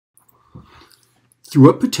Through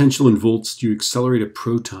what potential in volts do you accelerate a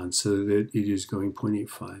proton so that it is going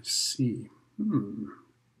 0.85 C?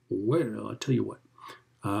 Well, I'll tell you what.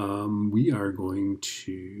 We are going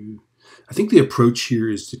to, I think the approach here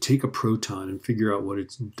is to take a proton and figure out what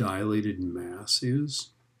its dilated mass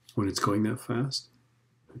is when it's going that fast.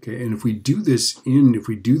 Okay, and if we do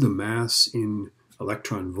the mass in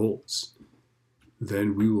electron volts,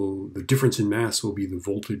 then the difference in mass will be the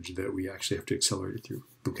voltage that we actually have to accelerate it through.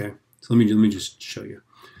 Okay, so let me just show you.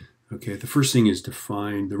 Okay, the first thing is to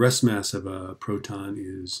find the rest mass of a proton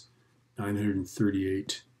is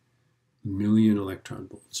 938 million electron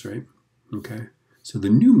volts, right? Okay, so the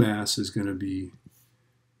new mass is going to be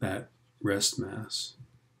that rest mass,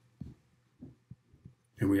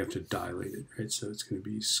 and we have to dilate it, right? So it's going to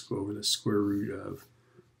be over the square root of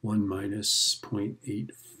 1 minus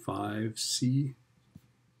 0.85 C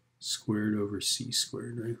squared over C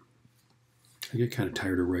squared, right? I get kind of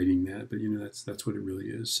tired of writing that, but you know, that's what it really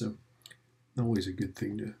is. So always a good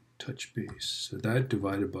thing to touch base. So that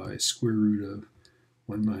divided by square root of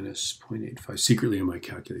 1 minus 0.85. Secretly in my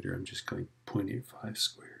calculator, I'm just going 0.85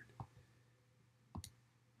 squared.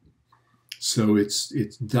 So its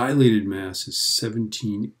dilated mass is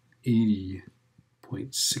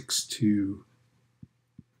 1780.62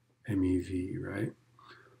 MeV, right?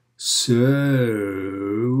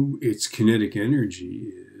 So its kinetic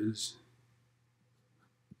energy is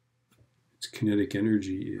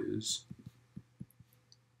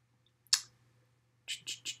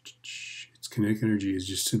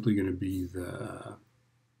just simply going to be the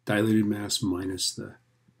dilated mass minus the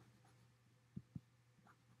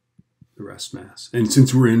rest mass. And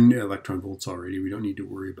since we're in electron volts already, we don't need to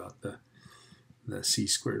worry about the C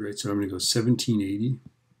squared, right? So I'm going to go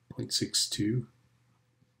 1780.62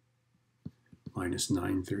 minus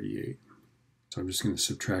 938. So I'm just going to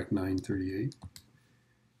subtract 938.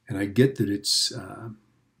 And I get that it's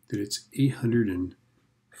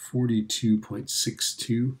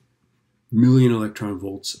 842.62 million electron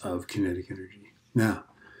volts of kinetic energy. Now,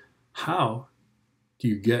 how do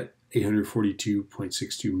you get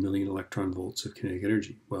 842.62 million electron volts of kinetic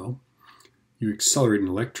energy? Well, you accelerate an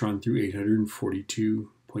electron through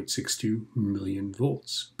 842.62 million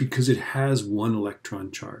volts because it has one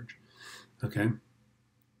electron charge. Okay?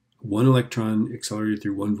 One electron accelerated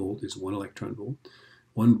through 1 volt is 1 electron volt.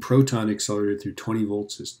 One proton accelerated through 20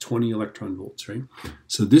 volts is 20 electron volts, right?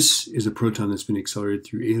 So this is a proton that's been accelerated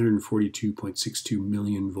through 842.62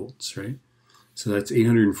 million volts, right? So that's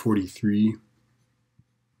 843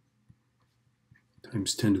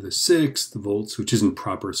 times 10 to the 6th volts, which isn't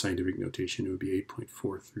proper scientific notation. It would be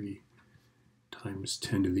 8.43 times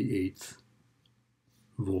 10 to the 8th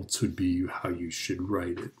volts would be how you should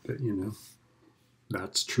write it. But, you know,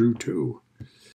 that's true too.